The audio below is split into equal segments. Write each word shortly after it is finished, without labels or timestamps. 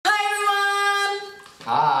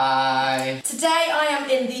Hi! Today I am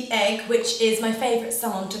in the Egg, which is my favourite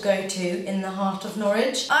salon to go to in the heart of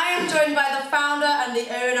Norwich. I am joined by the founder and the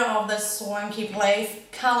owner of this swanky place,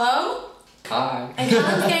 Callum. Hi! And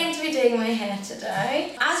Callum's going to be doing my hair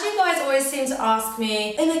today. As you guys always seem to ask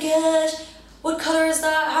me, oh my gosh, what colour is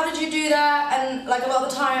that? How did you do that? And like a lot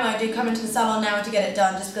of the time I do come into the salon now to get it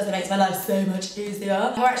done just because it makes my life so much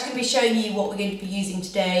easier. We're actually going to be showing you what we're going to be using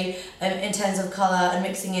today in terms of colour and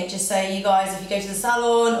mixing it, just so you guys, if you go to the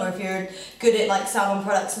salon or if you're good at like salon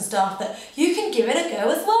products and stuff, that you can give it a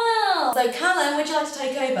go as well. So Callum, would you like to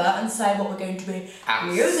take over and say what we're going to be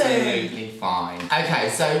using? Absolutely fine. Okay,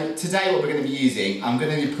 so today what we're going to be using, I'm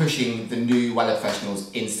going to be pushing the new Wella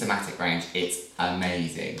Professionals Instamatic range. It's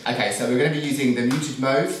amazing. Okay, so we're going to be using the muted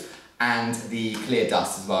mauve and the clear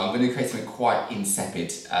dust as well. I'm going to create something quite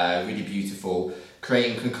insipid, really beautiful,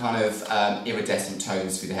 creating kind of iridescent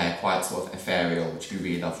tones through the hair, quite sort of ethereal, which would be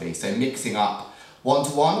really lovely. So mixing up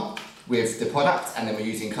 1:1 with the product, and then we're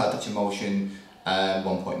using Colour Touch Emulsion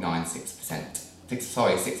 1.96%.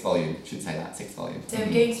 6 volume, shouldn't say that, 6 volume. So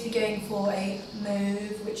we're going to be going for a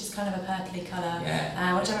mauve, which is kind of a purpley colour,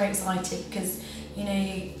 which I'm very excited because, you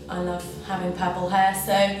know, I love having purple hair,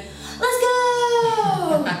 so let's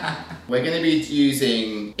go! We're going to be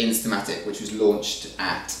using Instamatic, which was launched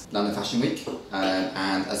at London Fashion Week,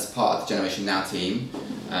 and as part of the Generation Now team,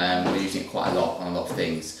 we're using it quite a lot on a lot of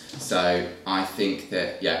things. So I think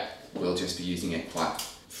that, yeah, we'll just be using it quite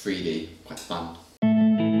freely, quite fun.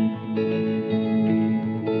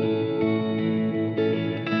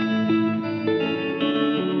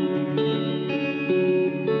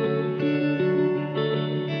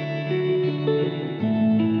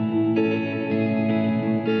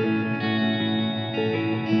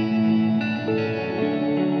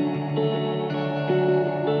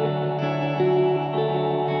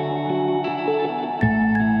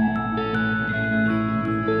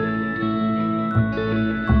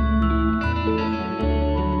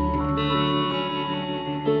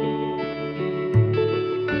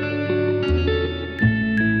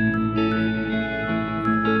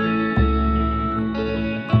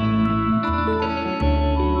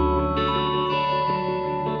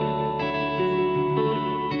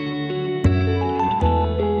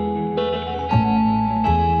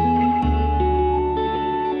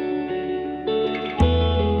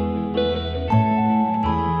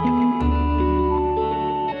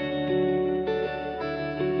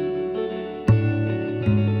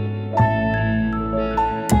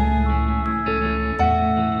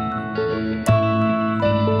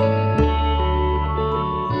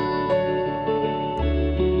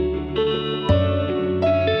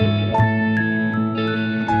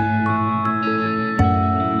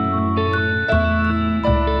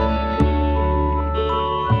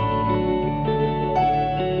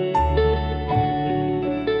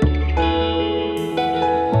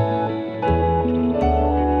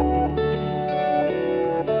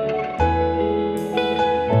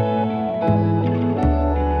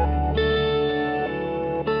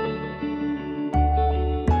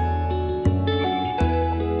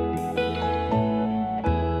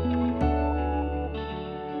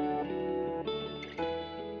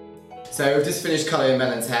 So we've just finished colouring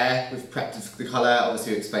Melon's hair. We've prepped the colour,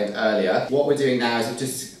 obviously we explained earlier. What we're doing now is we've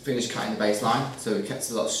just finished cutting the baseline. So we've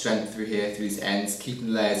kept a lot of strength through here, through these ends, keeping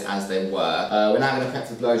the layers as they were. We're now going to prep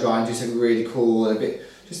for blow dry and do something really cool and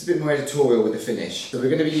just a bit more editorial with the finish. So we're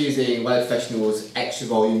going to be using Wella Professionals Extra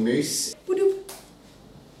Volume Mousse.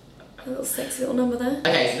 A little sexy little number there.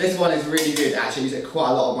 Okay, so this one is really good. Actually, I use it quite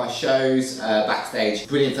a lot of my shows, backstage.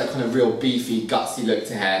 Brilliant, that kind of real beefy, gutsy look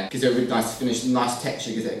to hair. Gives it a really nice finish, nice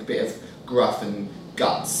texture, gives it a bit of gruff and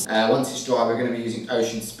guts. Once it's dry, we're going to be using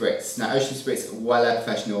Ocean Spritz. Now, Ocean Spritz Wella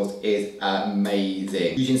Professionals is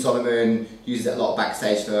amazing. Eugene Solomon uses it a lot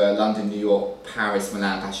backstage for London, New York, Paris,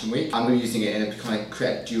 Milan Fashion Week. I'm going to be using it in a kind of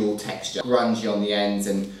create dual texture, grungy on the ends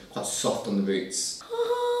and quite soft on the roots.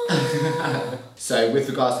 So with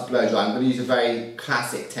regards to blow dry, I'm going to use a very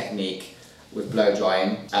classic technique with blow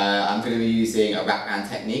drying. I'm going to be using a wrap band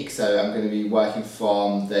technique, so I'm going to be working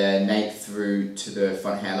from the nape through to the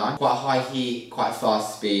front hairline. Quite high heat, quite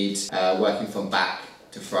fast speed, working from back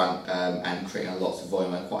to front and creating lots of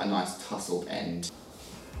volume and quite a nice tussled end.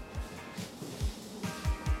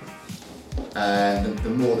 The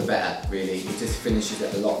more the better, really. It just finishes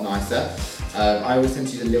it a lot nicer. I always tend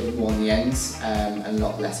to use a little bit more on the ends and a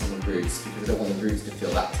lot less on the roots because I don't want the roots to feel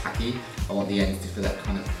that tacky. I want the ends to feel that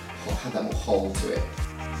kind of, have that more hold to it.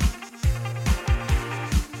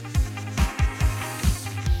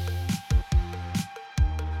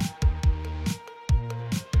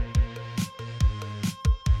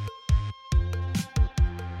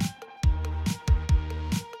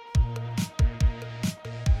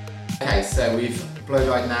 Okay, so we've blow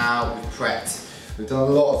dried now, we've prepped. We've done a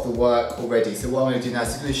lot of the work already, so what I'm going to do now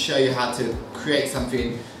is I'm going to show you how to create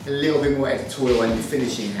something a little bit more editorial when you're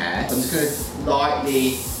finishing hair. So I'm just going to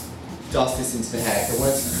lightly dust this into the hair. So I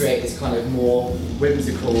wanted to create this kind of more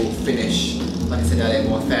whimsical finish, like I said earlier,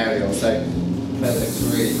 more ethereal. So that looks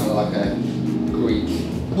really kind of like a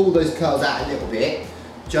Greek. Pull those curls out a little bit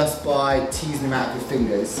just by teasing them out with your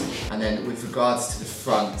fingers. And then with regards to the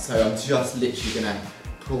front, so I'm just literally going to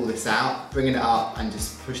pull this out, bringing it up and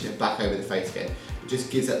just pushing it back over the face again. It just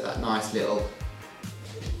gives it that nice little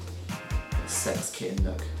sex kitten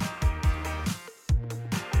look.